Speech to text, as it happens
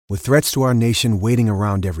With threats to our nation waiting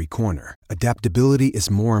around every corner, adaptability is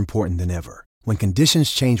more important than ever. When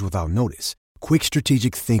conditions change without notice, quick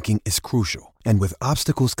strategic thinking is crucial. And with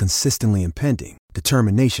obstacles consistently impending,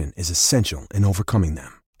 determination is essential in overcoming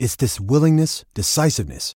them. It's this willingness,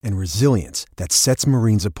 decisiveness, and resilience that sets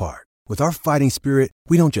Marines apart. With our fighting spirit,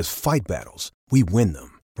 we don't just fight battles, we win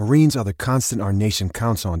them. Marines are the constant our nation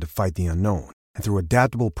counts on to fight the unknown. And through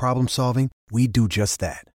adaptable problem solving, we do just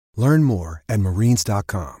that. Learn more at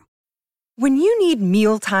marines.com. When you need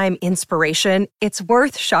mealtime inspiration, it's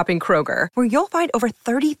worth shopping Kroger, where you'll find over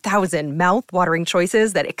 30,000 mouth-watering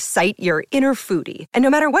choices that excite your inner foodie. And no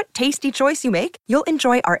matter what tasty choice you make, you'll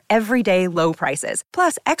enjoy our everyday low prices,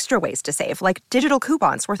 plus extra ways to save, like digital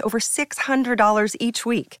coupons worth over $600 each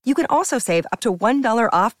week. You can also save up to $1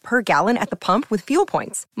 off per gallon at the pump with fuel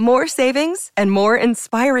points. More savings and more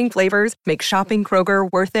inspiring flavors make shopping Kroger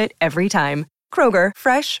worth it every time. Kroger,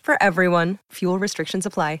 fresh for everyone. Fuel restrictions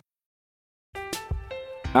apply.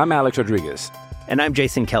 I'm Alex Rodriguez. And I'm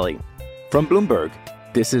Jason Kelly. From Bloomberg,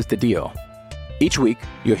 this is The Deal. Each week,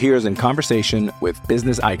 you'll hear us in conversation with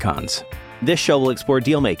business icons. This show will explore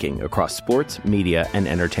deal-making across sports, media, and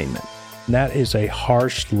entertainment. That is a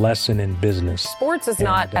harsh lesson in business. Sports is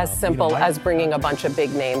not as simple as bringing a bunch of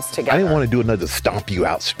big names together. I didn't want to do another stomp you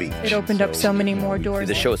out speech. It opened up so many more doors.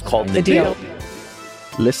 The show is called The Deal.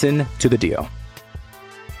 Listen to The Deal.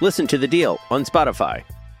 Listen to The Deal on Spotify.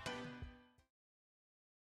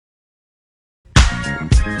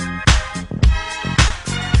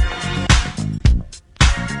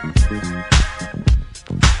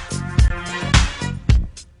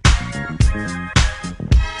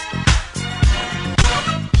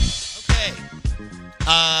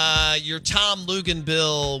 Your Tom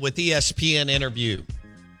Luginbill with ESPN interview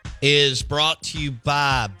is brought to you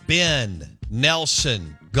by Ben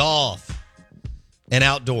Nelson Golf and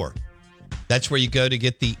Outdoor. That's where you go to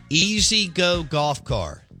get the Easy Go golf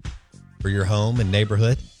car for your home and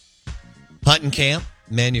neighborhood. Hunting camp,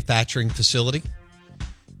 manufacturing facility.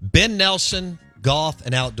 Ben Nelson Golf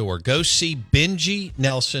and Outdoor. Go see Benji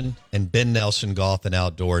Nelson and Ben Nelson Golf and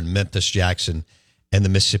Outdoor in Memphis, Jackson, and the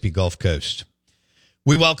Mississippi Gulf Coast.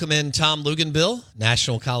 We welcome in Tom Luginbill,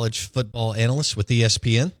 National College Football Analyst with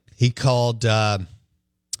ESPN. He called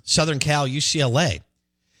Southern Cal UCLA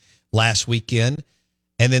last weekend.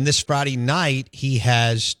 And then this Friday night, he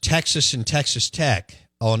has Texas and Texas Tech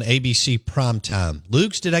on ABC Primetime.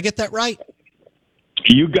 Lugs, did I get that right?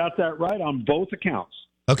 You got that right on both accounts.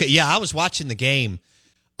 Okay, yeah, I was watching the game.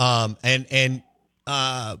 I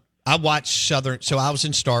watched Southern. So I was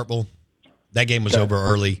in Starkville. That game was over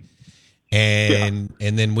early. And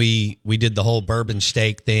then we did the whole bourbon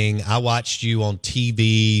steak thing. I watched you on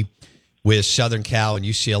TV with Southern Cal and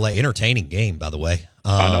UCLA. Entertaining game, by the way.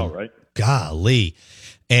 I know, right? Golly.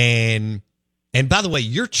 And by the way,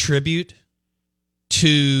 your tribute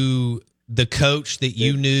to the coach that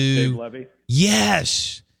you knew. Dave Levy?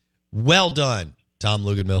 Yes. Well done, Tom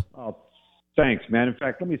Luginbill. Oh, thanks, man. In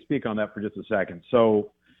fact, let me speak on that for just a second.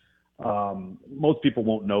 So, most people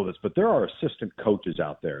won't know this, but there are assistant coaches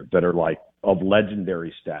out there that are like of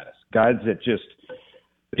legendary status. Guys that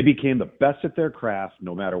they became the best at their craft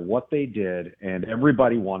no matter what they did, and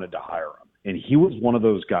everybody wanted to hire them. And he was one of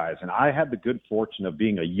those guys. And I had the good fortune of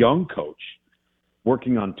being a young coach,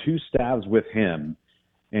 working on two staffs with him.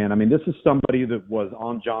 And, I mean, this is somebody that was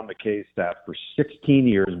on John McKay's staff for 16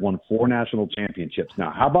 years, won 4 national championships. Now,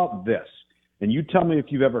 how about this? And you tell me if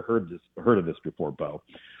you've ever heard of this before, Bo.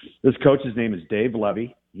 This coach's name is Dave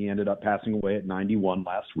Levy. He ended up passing away at 91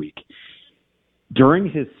 last week. During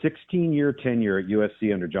his 16-year tenure at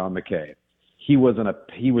USC under John McKay, he was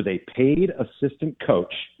a paid assistant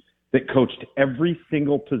coach that coached every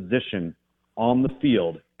single position on the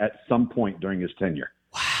field at some point during his tenure.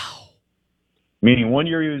 Wow. Meaning 1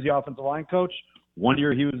 year he was the offensive line coach, 1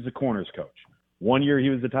 year he was the corners coach, 1 year he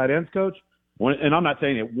was the tight ends coach, and I'm not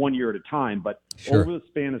saying it 1 year at a time, but sure. Over the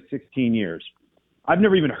span of 16 years, I've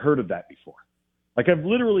never even heard of that before. Like, I've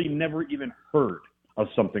literally never even heard of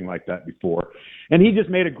something like that before. And he just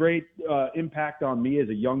made a great impact on me as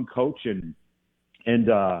a young coach. And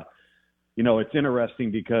you know, it's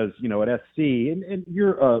interesting because, you know, at SC, and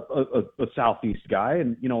you're a Southeast guy,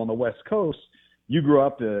 and, you know, on the West Coast, you grew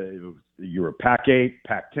up, you were Pac-8,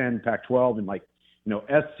 Pac-10, Pac-12, and, like, you know,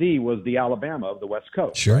 SC was the Alabama of the West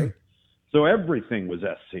Coast. Sure. Right? So everything was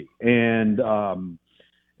SC. And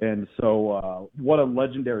so what a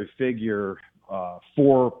legendary figure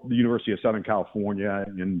for the University of Southern California.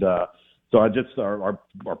 And so our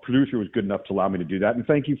producer was good enough to allow me to do that. And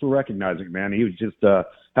thank you for recognizing it, man. He was just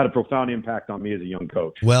had a profound impact on me as a young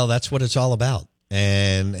coach. Well, that's what it's all about.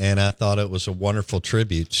 And I thought it was a wonderful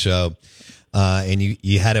tribute. So and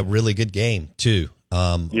you had a really good game too.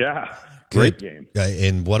 Yeah, great game.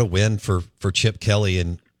 And what a win for Chip Kelly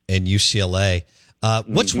and UCLA.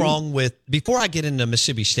 What's wrong with, before I get into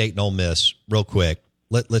Mississippi State and Ole Miss real quick,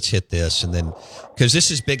 let's hit this, and then, because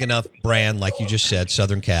this is big enough brand, like you just said,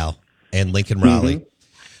 Southern Cal and Lincoln Riley.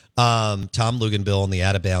 Tom Luginbill on the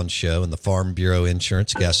Out of Bounds show and the Farm Bureau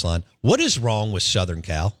Insurance guest line. What is wrong with Southern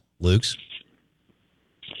Cal, Luke's?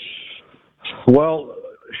 Well,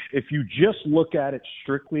 if you just look at it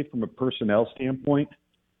strictly from a personnel standpoint,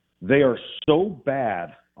 they are so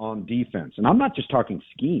bad on defense. And I'm not just talking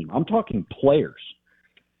scheme. I'm talking players.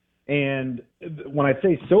 And when I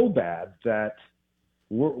say so bad, that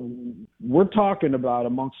we're talking about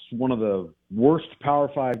amongst one of the worst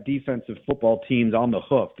Power 5 defensive football teams on the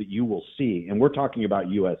hoof that you will see. And we're talking about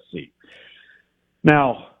USC.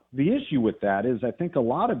 Now, the issue with that is I think a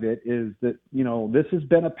lot of it is that, this has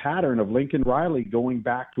been a pattern of Lincoln Riley going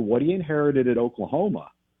back to what he inherited at Oklahoma.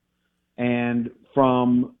 And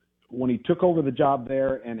from when he took over the job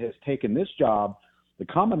there and has taken this job, the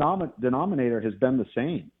common denominator has been the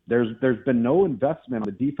same. There's been no investment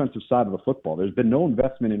on the defensive side of the football. There's been no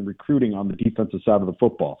investment in recruiting on the defensive side of the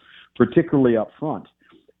football, particularly up front.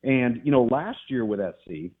 And, last year with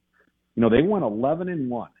SC, they went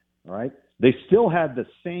 11-1, all right? They still had the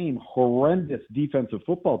same horrendous defensive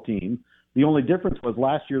football team. The only difference was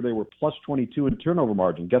last year they were plus 22 in turnover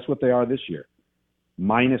margin. Guess what they are this year?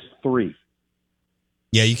 -3.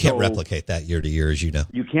 Yeah, you can't replicate that year to year, as you know.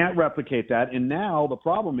 You can't replicate that. And now the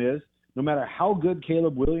problem is, no matter how good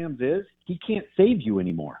Caleb Williams is, he can't save you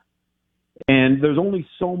anymore. And there's only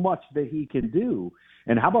so much that he can do.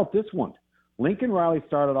 And how about this one? Lincoln Riley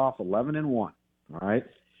started off 11-1, all right?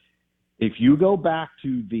 If you go back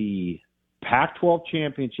to the Pac-12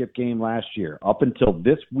 championship game last year, up until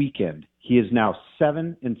this weekend, he is now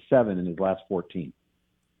 7-7 in his last 14.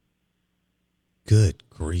 Good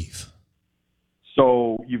grief.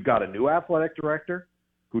 So you've got a new athletic director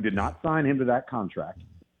who did not sign him to that contract.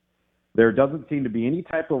 There doesn't seem to be any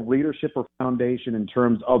type of leadership or foundation in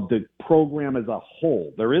terms of the program as a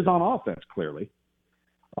whole. There is on offense, clearly.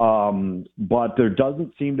 But there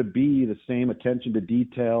doesn't seem to be the same attention to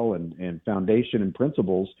detail and foundation and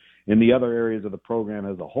principles in the other areas of the program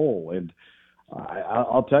as a whole. And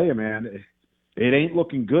I'll tell you, man, it ain't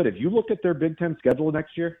looking good. If you look at their Big Ten schedule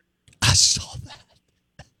next year. I saw that.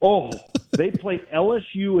 Oh, they play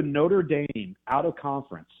LSU and Notre Dame out of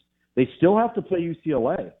conference. They still have to play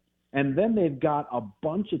UCLA. And then they've got a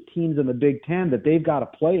bunch of teams in the Big Ten that they've got to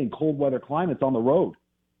play in cold weather climates on the road.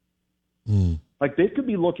 Like they could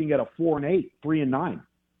be looking at a 4-8, 3-9,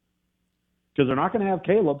 because they're not going to have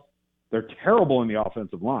Caleb. They're terrible in the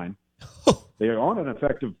offensive line. They aren't an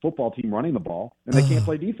effective football team running the ball, and they can't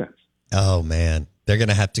play defense. Oh man, they're going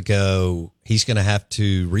to have to go. He's going to have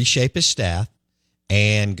to reshape his staff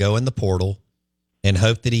and go in the portal and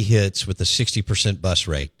hope that he hits with a 60% bus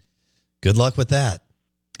rate. Good luck with that.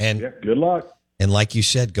 And good luck. And like you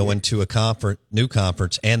said, going to a new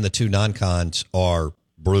conference, and the two non-cons are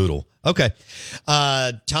brutal. Okay.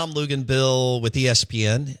 Tom Luginbill with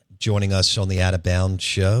ESPN joining us on the Out of Bounds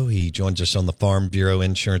show. He joins us on the Farm Bureau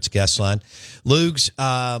Insurance guest line. Lugs,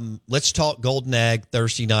 let's talk Golden Egg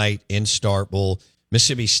Thursday night in Starkville.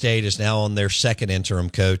 Mississippi State is now on their second interim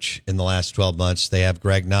coach in the last 12 months. They have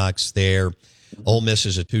Greg Knox there. Ole Miss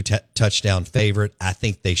is a two-touchdown favorite. I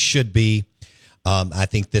think they should be. I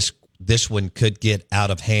think this one could get out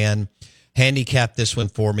of hand. Handicap this one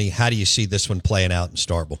for me. How do you see this one playing out in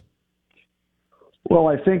Starkville? Well,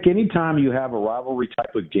 I think anytime you have a rivalry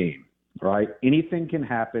type of game, right, anything can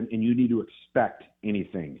happen, and you need to expect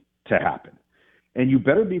anything to happen. And you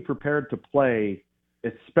better be prepared to play,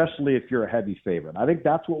 especially if you're a heavy favorite. I think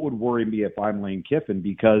that's what would worry me if I'm Lane Kiffin,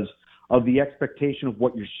 because of the expectation of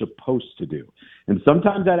what you're supposed to do. And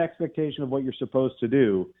sometimes that expectation of what you're supposed to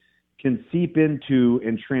do can seep into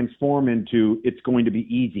and transform into it's going to be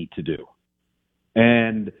easy to do.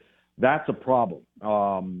 And that's a problem.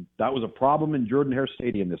 That was a problem in Jordan-Hare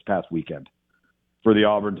Stadium this past weekend for the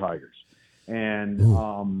Auburn Tigers.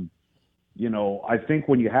 And, I think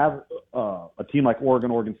when you have a team like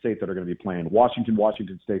Oregon State that are going to be playing,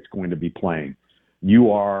 Washington State's going to be playing,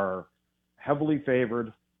 you are heavily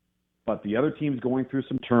favored, but the other team's going through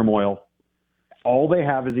some turmoil. All they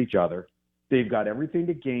have is each other. They've got everything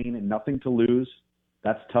to gain and nothing to lose.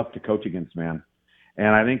 That's tough to coach against, man. And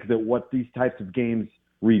I think that what these types of games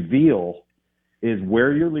reveal is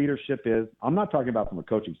where your leadership is. I'm not talking about from a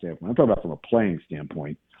coaching standpoint. I'm talking about from a playing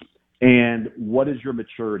standpoint. And what is your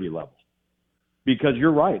maturity level? Because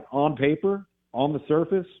you're right. On paper, on the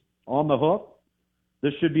surface, on the hook,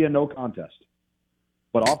 this should be a no contest.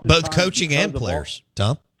 But both coaching and players,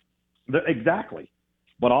 Tom? Exactly.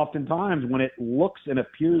 But oftentimes when it looks and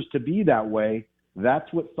appears to be that way,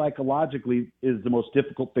 that's what psychologically is the most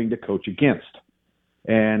difficult thing to coach against.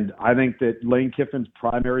 And I think that Lane Kiffin's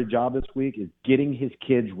primary job this week is getting his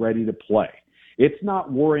kids ready to play. It's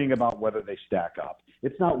not worrying about whether they stack up.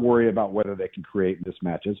 It's not worrying about whether they can create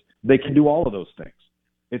mismatches. They can do all of those things.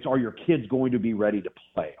 It's, are your kids going to be ready to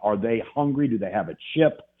play? Are they hungry? Do they have a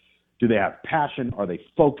chip? Do they have passion? Are they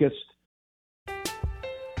focused?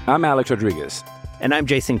 I'm Alex Rodriguez. And I'm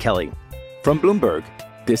Jason Kelly. From Bloomberg,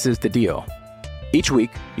 this is The Deal. Each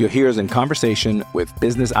week, you'll hear us in conversation with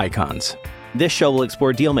business icons. This show will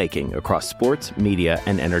explore deal-making across sports, media,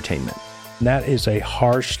 and entertainment. That is a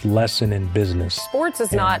harsh lesson in business. Sports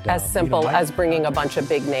is not as simple as bringing a bunch of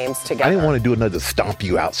big names together. I didn't want to do another stomp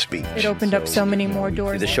you out speech. It opened up so many more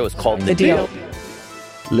doors. The show is called The Deal.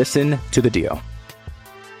 Listen to The Deal.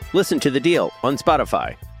 Listen to The Deal on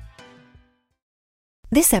Spotify.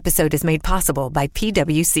 This episode is made possible by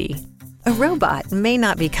PwC. A robot may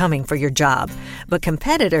not be coming for your job, but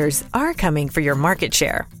competitors are coming for your market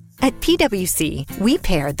share. At PwC, we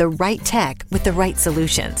pair the right tech with the right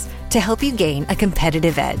solutions to help you gain a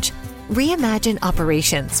competitive edge. Reimagine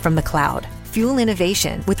operations from the cloud, fuel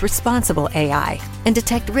innovation with responsible AI, and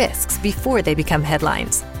detect risks before they become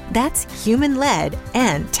headlines. That's human-led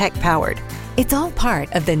and tech-powered. It's all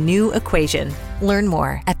part of The New Equation. Learn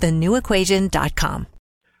more at thenewequation.com.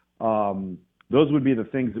 Those would be the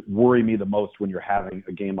things that worry me the most when you're having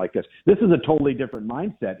a game like this. This is a totally different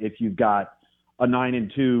mindset if you've got a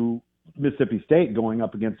 9-2 Mississippi State going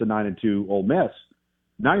up against a 9-2 Ole Miss.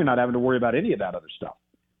 Now you're not having to worry about any of that other stuff.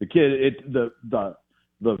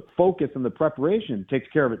 The focus and the preparation takes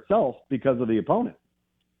care of itself because of the opponent.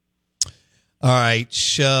 All right.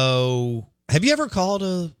 So have you ever called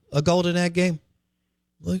a Golden Egg game,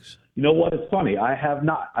 Luke? You know what? It's funny. I have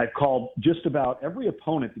not. I've called just about every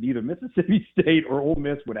opponent that either Mississippi State or Ole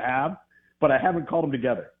Miss would have, but I haven't called them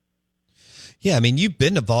together. Yeah, I mean, you've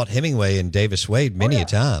been to Vaught Hemingway and Davis Wade many a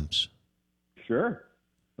times. Sure.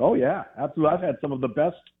 Oh yeah, absolutely. I've had some of the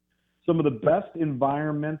best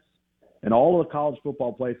environments and all of the college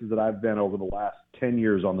football places that I've been over the last 10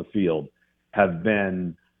 years on the field have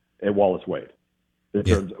been at Wallace Wade.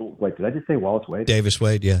 Yeah. Wait, did I just say Wallace Wade? Davis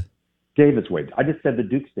Wade, yeah. Davis Wade. I just said the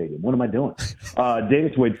Duke Stadium. What am I doing?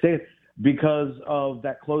 Davis Wade Stadium, because of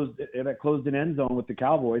that closed-in end zone with the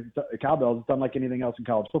Cowboys, Cowbells. It's unlike anything else in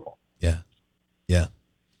college football. Yeah, yeah.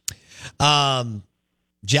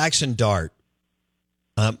 Jaxson Dart.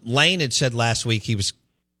 Lane had said last week he was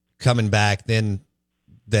coming back. Then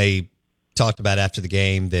they talked about after the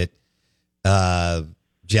game that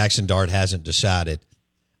Jaxson Dart hasn't decided.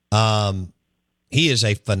 He is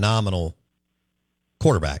a phenomenal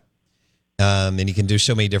quarterback. And he can do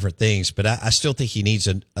so many different things, but I still think he needs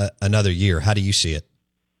another year. How do you see it?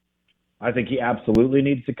 I think he absolutely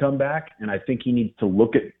needs to come back, and I think he needs to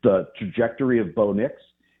look at the trajectory of Bo Nix.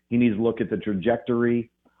 He needs to look at the trajectory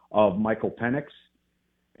of Michael Penix,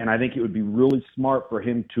 and I think it would be really smart for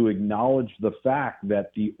him to acknowledge the fact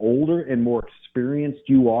that the older and more experienced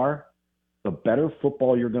you are, the better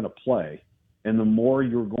football you're going to play, and the more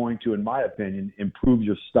you're going to, in my opinion, improve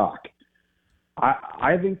your stock.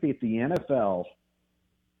 I think that the NFL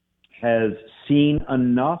has seen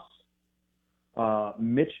enough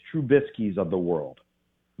Mitch Trubisky's of the world,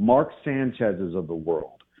 Mark Sanchez's of the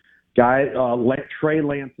world, Trey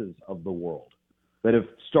Lance's of the world that have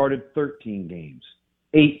started 13 games,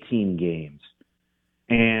 18 games,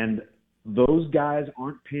 and those guys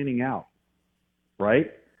aren't panning out, right?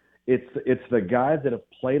 It's the guys that have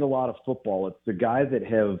played a lot of football. It's the guys that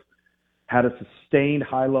have had a sustained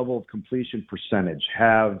high level of completion percentage,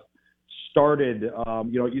 have started,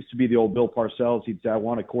 it used to be the old Bill Parcells. He'd say, I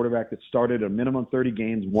want a quarterback that started a minimum 30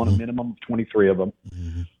 games, won a minimum of 23 of them,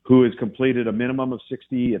 who has completed a minimum of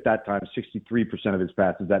 60, at that time, 63% of his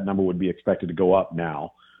passes. That number would be expected to go up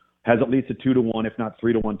now. Has at least a 2-to-1, if not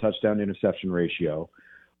 3-to-1 touchdown to interception ratio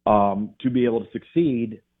to be able to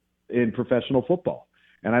succeed in professional football.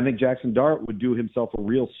 And I think Jaxson Dart would do himself a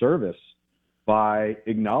real service by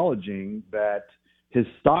acknowledging that his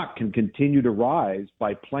stock can continue to rise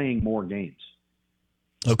by playing more games.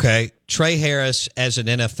 Okay. Trey Harris as an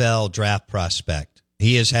NFL draft prospect.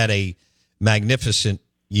 He has had a magnificent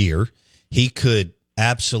year. He could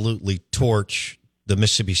absolutely torch the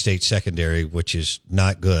Mississippi State secondary, which is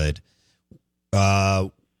not good.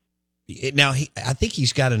 Now, I think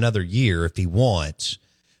he's got another year if he wants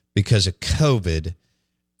because of COVID.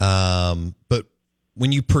 But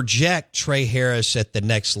when you project Trey Harris at the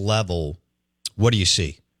next level, what do you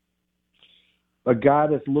see? A guy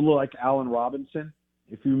that's a little like Allen Robinson.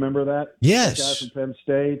 if you remember that. Yes. That guy from Penn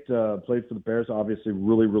State, played for the Bears, obviously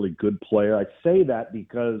really, really good player. I say that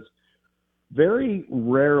because very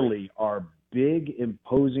rarely are big,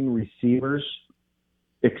 imposing receivers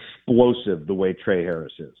explosive the way Trey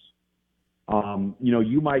Harris is.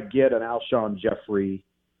 You might get an Alshon Jeffrey,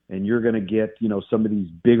 and you're going to get, some of these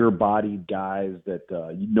bigger-bodied guys that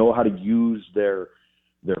know how to use their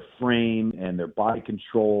frame and their body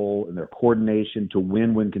control and their coordination to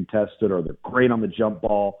win when contested, or they're great on the jump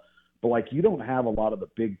ball. But, you don't have a lot of the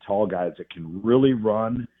big, tall guys that can really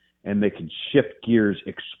run and they can shift gears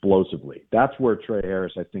explosively. That's where Trey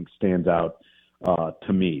Harris, I think, stands out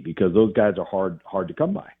to me, because those guys are hard to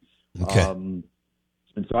come by. Okay.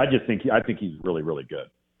 And so I think he's really, really good.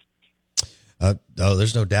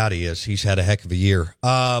 There's no doubt he is. He's had a heck of a year.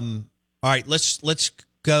 All right, let's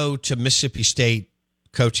go to Mississippi State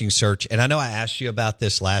coaching search. And I know I asked you about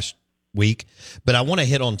this last week, but I want to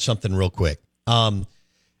hit on something real quick.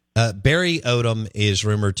 Barry Odom is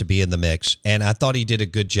rumored to be in the mix, and I thought he did a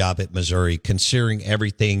good job at Missouri considering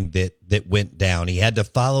everything that went down. He had to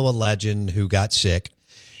follow a legend who got sick.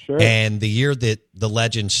 Sure. And the year that the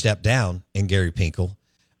legend stepped down in Gary Pinkel,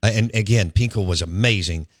 and again, Pinkel was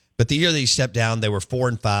amazing, but the year that he stepped down, they were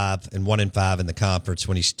 4-5 and 1-5 in the conference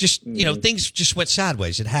when he's just, things just went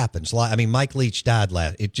sideways. It happens. I mean, Mike Leach died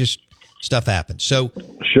stuff happens. So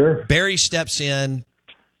sure, Barry steps in.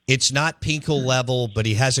 It's not Pinkel level, but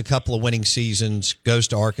he has a couple of winning seasons, goes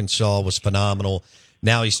to Arkansas, was phenomenal.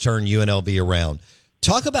 Now he's turned UNLV around.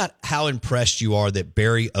 Talk about how impressed you are that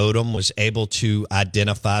Barry Odom was able to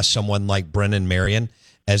identify someone like Brennan Marion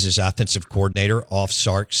as his offensive coordinator off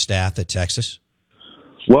Sark's staff at Texas.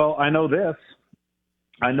 Well, I know this.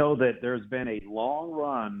 I know that there's been a long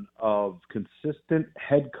run of consistent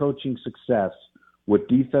head coaching success with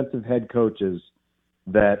defensive head coaches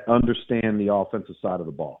that understand the offensive side of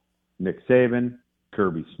the ball. Nick Saban,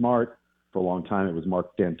 Kirby Smart. For a long time, it was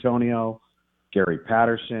Mark D'Antonio, Gary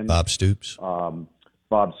Patterson, Bob Stoops,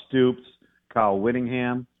 Kyle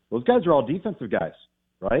Whittingham. Those guys are all defensive guys,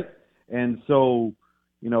 right? And so,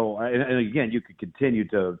 and again, you could continue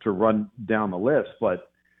to run down the list, but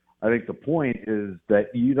I think the point is that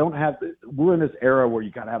you don't have – we're in this era where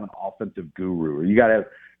you got to have an offensive guru, or you got to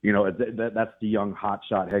have, that's the young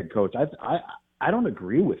hotshot head coach. I don't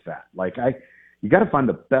agree with that. You got to find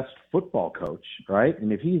the best football coach, right?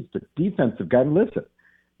 And if he's the defensive guy, listen,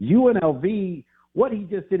 UNLV, what he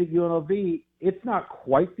just did at UNLV, it's not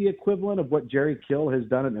quite the equivalent of what Jerry Kill has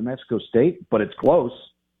done at New Mexico State, but it's close.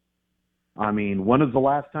 I mean, when was the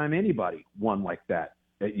last time anybody won like that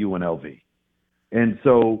at UNLV? And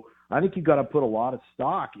so I think you got to put a lot of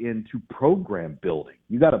stock into program building.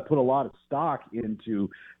 You got to put a lot of stock into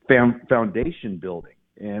foundation building.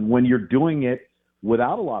 And when you're doing it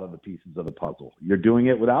without a lot of the pieces of the puzzle, you're doing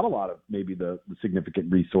it without a lot of maybe the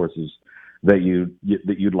significant resources that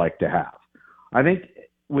you'd like to have. I think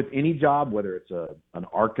with any job, whether it's an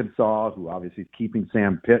Arkansas, who obviously is keeping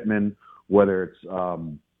Sam Pittman, whether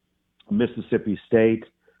it's Mississippi State,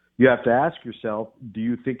 you have to ask yourself, do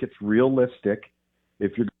you think it's realistic,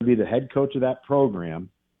 if you're going to be the head coach of that program,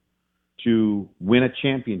 to win a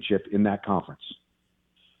championship in that conference?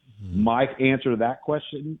 Mm-hmm. My answer to that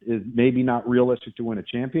question is maybe not realistic to win a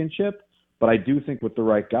championship, but I do think with the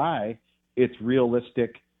right guy, it's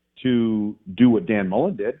realistic to do what Dan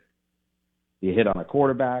Mullen did. You hit on a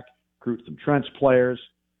quarterback, recruit some trench players,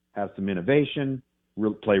 have some innovation,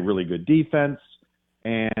 play really good defense,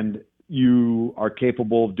 and you are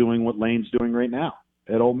capable of doing what Lane's doing right now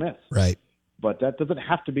at Ole Miss. Right. But that doesn't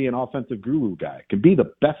have to be an offensive guru guy. It can be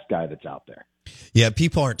the best guy that's out there. Yeah,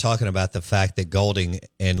 people aren't talking about the fact that Golding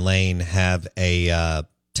and Lane have a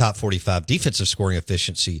top 45 defensive scoring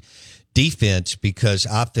efficiency defense, because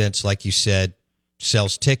offense, like you said,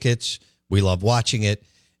 sells tickets. We love watching it.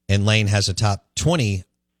 And Lane has a top 20,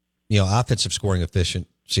 offensive scoring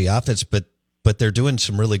efficiency offense, but they're doing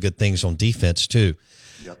some really good things on defense too.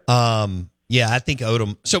 Yep. I think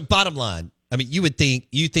Odom. So bottom line, I mean, you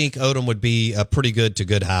think Odom would be a pretty good to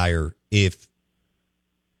good hire if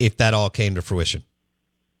that all came to fruition.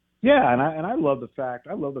 Yeah, and I love the fact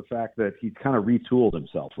that he's kind of retooled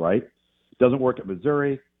himself, right? Doesn't work at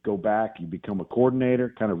Missouri, go back, you become a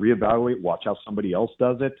coordinator, kind of reevaluate, watch how somebody else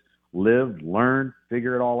does it, live, learn,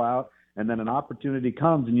 figure it all out, and then an opportunity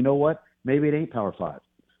comes, and you know what? Maybe it ain't Power 5.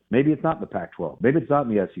 Maybe it's not in the Pac-12. Maybe it's not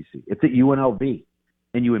in the SEC. It's at UNLV,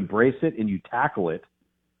 and you embrace it and you tackle it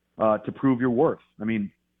to prove your worth. I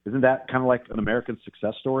mean, Isn't that kind of like an American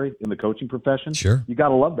success story in the coaching profession? Sure. You got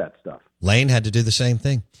to love that stuff. Lane had to do the same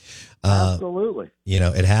thing. Absolutely.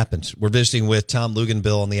 It happens. We're visiting with Tom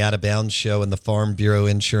Luginbill on the Out of Bounds Show and the Farm Bureau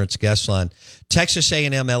Insurance Guest Line. Texas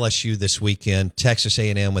A&M LSU this weekend. Texas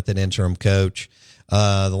A&M with an interim coach.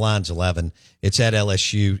 The line's 11. It's at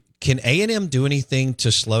LSU. Can A&M do anything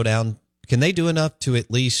to slow down? Can they do enough to at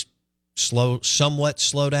least somewhat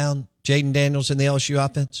slow down Jaden Daniels in the LSU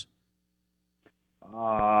offense?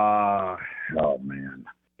 Oh, man.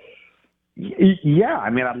 Yeah, I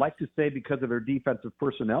mean, I'd like to say because of their defensive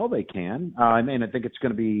personnel they can. I think it's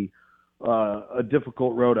going to be a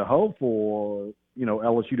difficult road to hoe for,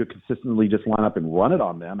 LSU to consistently just line up and run it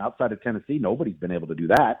on them. Outside of Tennessee, nobody's been able to do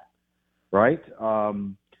that, right?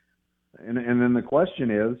 And then the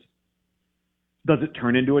question is, does it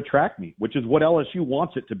turn into a track meet, which is what LSU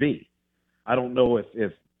wants it to be? I don't know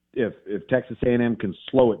if Texas A&M can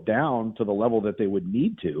slow it down to the level that they would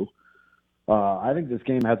need to. I think this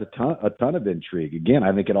game has a ton of intrigue. Again,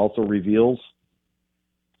 I think it also reveals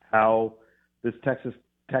how this Texas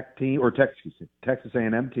Tech team or Texas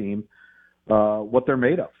A&M team, what they're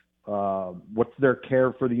made of. What's their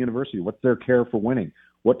care for the university? What's their care for winning?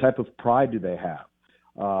 What type of pride do they have?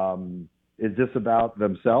 Is this about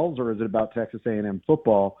themselves or is it about Texas A&M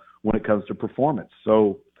football when it comes to performance?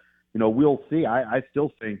 So, we'll see. I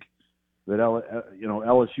still think that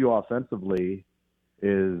LSU offensively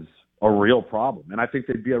is a real problem, and I think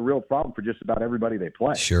they'd be a real problem for just about everybody they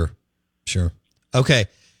play. Sure. Okay,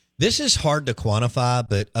 this is hard to quantify,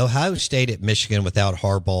 but Ohio State at Michigan without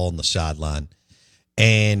Harbaugh on the sideline,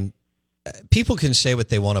 and people can say what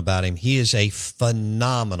they want about him. He is a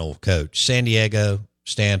phenomenal coach. San Diego,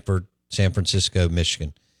 Stanford, San Francisco,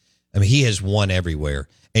 Michigan. I mean, he has won everywhere.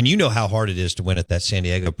 And you know how hard it is to win at that San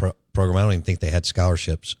Diego program. I don't even think they had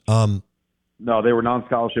scholarships. No, they were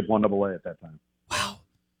non-scholarship 1AA at that time. Wow.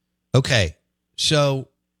 Okay, so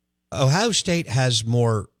Ohio State has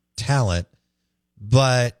more talent,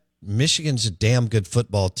 but Michigan's a damn good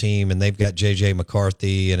football team, and they've got J.J.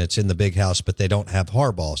 McCarthy, and it's in the big house, but they don't have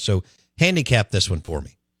Harbaugh. So handicap this one for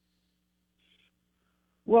me.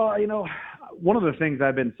 Well, one of the things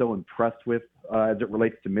I've been so impressed with as it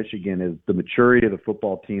relates to Michigan is the maturity of the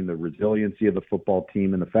football team, the resiliency of the football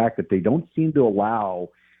team, and the fact that they don't seem to allow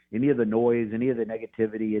any of the noise, any of the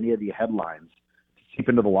negativity, any of the headlines to seep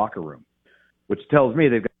into the locker room, which tells me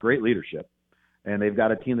they've got great leadership, and they've got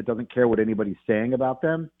a team that doesn't care what anybody's saying about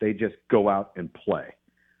them. They just go out and play.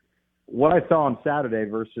 What I saw on Saturday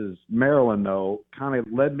versus Maryland, though, kind of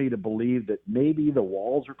led me to believe that maybe the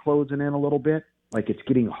walls are closing in a little bit. Like it's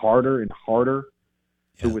getting harder and harder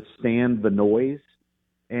to withstand the noise.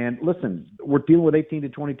 And listen, we're dealing with 18 to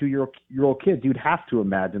 22-year-old kids. You'd have to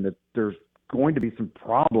imagine that there's going to be some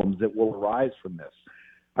problems that will arise from this.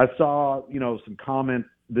 I saw, some comments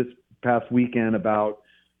this past weekend about,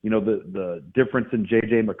 the difference in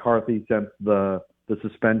J.J. McCarthy since the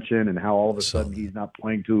suspension and how all of a sudden he's not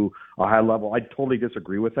playing to a high level. I totally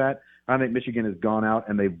disagree with that. I think Michigan has gone out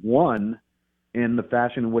and they've won in the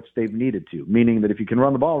fashion in which they've needed to, meaning that if you can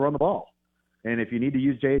run the ball, run the ball. And if you need to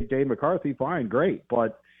use J.J. McCarthy, fine, great.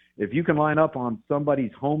 But if you can line up on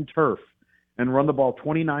somebody's home turf and run the ball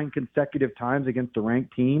 29 consecutive times against a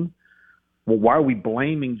ranked team, well, why are we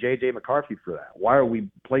blaming J.J. McCarthy for that? Why are we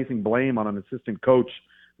placing blame on an assistant coach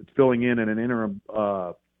that's filling in an interim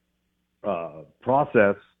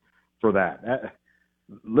process for that?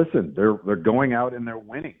 Listen, they're going out and they're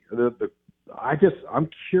winning. I'm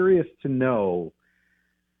curious to know,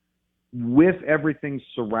 with everything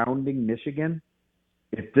surrounding Michigan,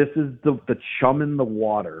 if this is the chum in the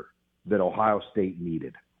water that Ohio State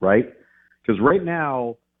needed, right? Because right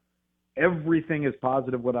now, everything is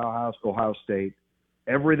positive with Ohio State.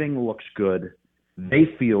 Everything looks good. They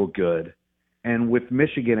feel good. And with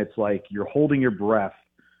Michigan, it's like you're holding your breath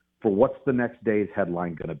for what's the next day's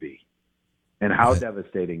headline going to be, and how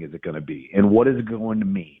devastating is it going to be, and what is it going to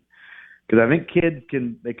mean? Because I think kids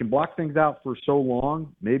can block things out for so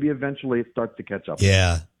long, maybe eventually it starts to catch up.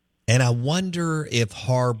 Yeah. And I wonder if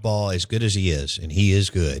Harbaugh, as good as he is, and he is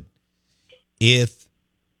good, if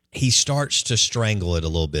he starts to strangle it a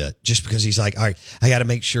little bit, just because he's like, all right, I got to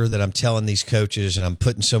make sure that I'm telling these coaches and I'm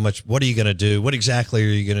putting so much, what are you going to do? What exactly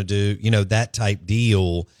are you going to do? That type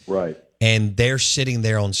deal. Right. And they're sitting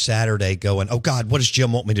there on Saturday going, oh, God, what does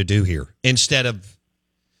Jim want me to do here? Instead of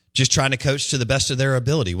just trying to coach to the best of their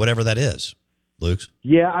ability, whatever that is. Luke?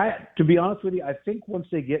 Yeah, to be honest with you, I think once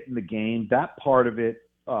they get in the game, that part of it,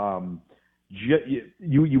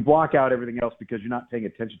 you block out everything else because you're not paying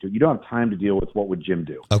attention to it. You don't have time to deal with what would Jim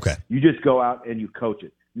do. Okay. You just go out and you coach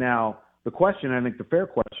it. Now, the question, I think the fair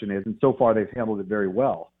question is, and so far they've handled it very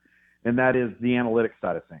well, and that is the analytics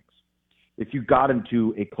side of things. If you got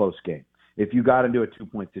into a close game, if you got into a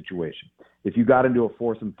 2-point situation, if you got into a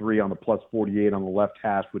 4th and 3 on the plus 48 on the left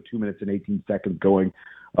hash with 2 minutes and 18 seconds going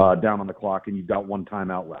down on the clock, and you've got one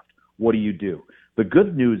timeout left, what do? The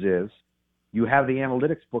good news is you have the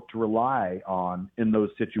analytics book to rely on in those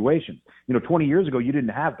situations. 20 years ago, you didn't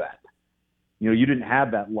have that. You didn't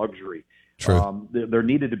have that luxury. True. There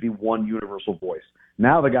needed to be one universal voice.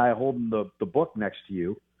 Now the guy holding the book next to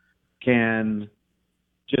you can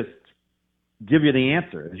just give you the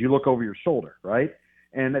answer as you look over your shoulder, right?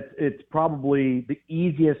 And it's probably the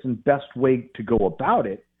easiest and best way to go about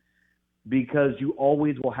it, because you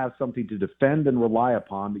always will have something to defend and rely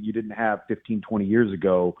upon that you didn't have 15, 20 years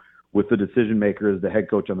ago with the decision maker as the head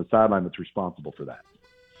coach on the sideline that's responsible for that.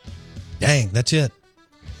 Dang, that's it.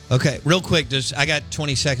 Okay, real quick, I got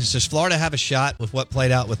 20 seconds. Does Florida have a shot with what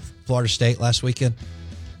played out with Florida State last weekend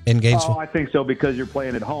in Gainesville? Oh, I think so, because you're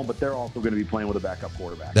playing at home, but they're also going to be playing with a backup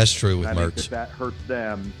quarterback. That's true with and I Mertz. think that hurts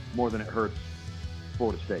them more than it hurts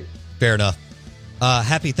Florida State. Fair enough.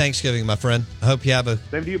 Happy Thanksgiving, my friend. I hope you have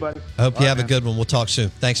Same to you, buddy. I hope you have a good one. We'll talk soon.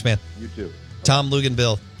 Thanks, man. You too. Tom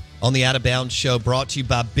Luginbill on the Out of Bounds Show, brought to you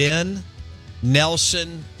by Ben,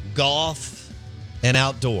 Nelson, Golf, and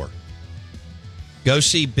Outdoor. Go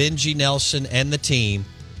see Benji Nelson and the team.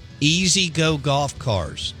 Easy Go Golf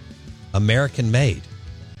Cars, American made,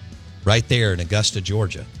 right there in Augusta,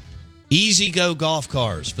 Georgia. Easy Go Golf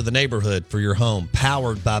Cars for the neighborhood, for your home,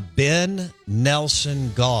 powered by Ben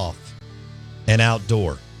Nelson Golf and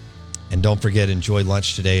Outdoor. And don't forget, enjoy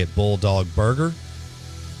lunch today at Bulldog Burger.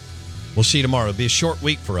 We'll see you tomorrow. It'll be a short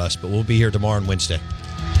week for us, but we'll be here tomorrow and Wednesday.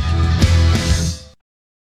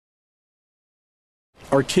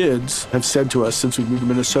 Our kids have said to us since we moved to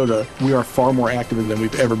Minnesota, we are far more active than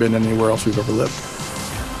we've ever been anywhere else we've ever lived.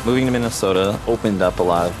 Moving to Minnesota opened up a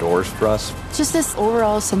lot of doors for us. Just this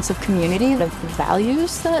overall sense of community, of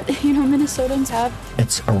values that, Minnesotans have.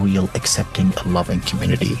 It's a real accepting, loving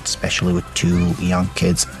community, especially with 2 young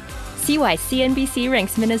kids. See why CNBC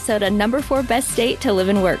ranks Minnesota number 4 best state to live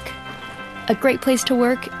and work. A great place to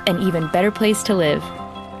work, an even better place to live.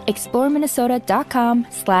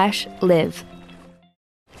 ExploreMinnesota.com/live.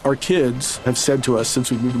 Our kids have said to us since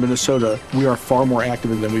we moved to Minnesota, we are far more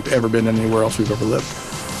active than we've ever been anywhere else we've ever lived.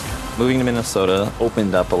 Moving to Minnesota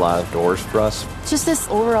opened up a lot of doors for us. Just this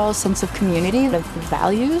overall sense of community, of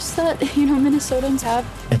values that, Minnesotans have.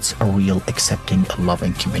 It's a real accepting,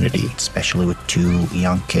 loving community, especially with 2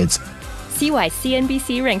 young kids. See why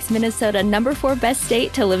CNBC ranks Minnesota number 4 best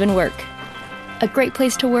state to live and work. A great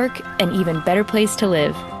place to work, an even better place to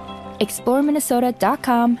live.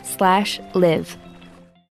 ExploreMinnesota.com/live.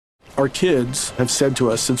 Our kids have said to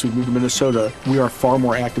us since we moved to Minnesota, we are far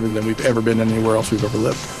more active than we've ever been anywhere else we've ever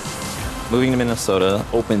lived. Moving to Minnesota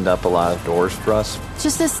opened up a lot of doors for us.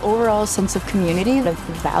 Just this overall sense of community, of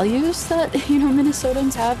values that,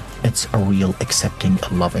 Minnesotans have. It's a real accepting,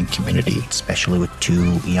 loving community, especially with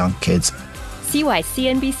 2 young kids. See why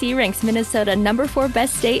CNBC ranks Minnesota number 4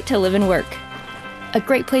 best state to live and work. A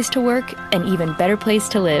great place to work, an even better place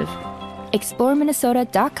to live.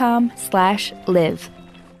 ExploreMinnesota.com/live.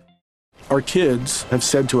 Our kids have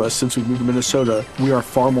said to us since we moved to Minnesota, we are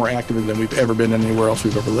far more active than we've ever been anywhere else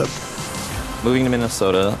we've ever lived. Moving to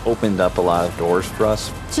Minnesota opened up a lot of doors for us.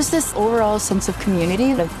 Just this overall sense of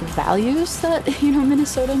community, of values that,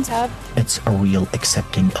 Minnesotans have. It's a real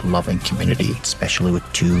accepting, loving community, especially with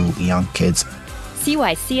 2 young kids. See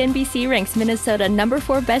why CNBC ranks Minnesota number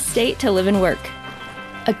 4 best state to live and work.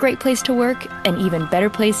 A great place to work, an even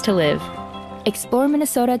better place to live.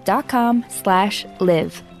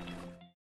 ExploreMinnesota.com/live.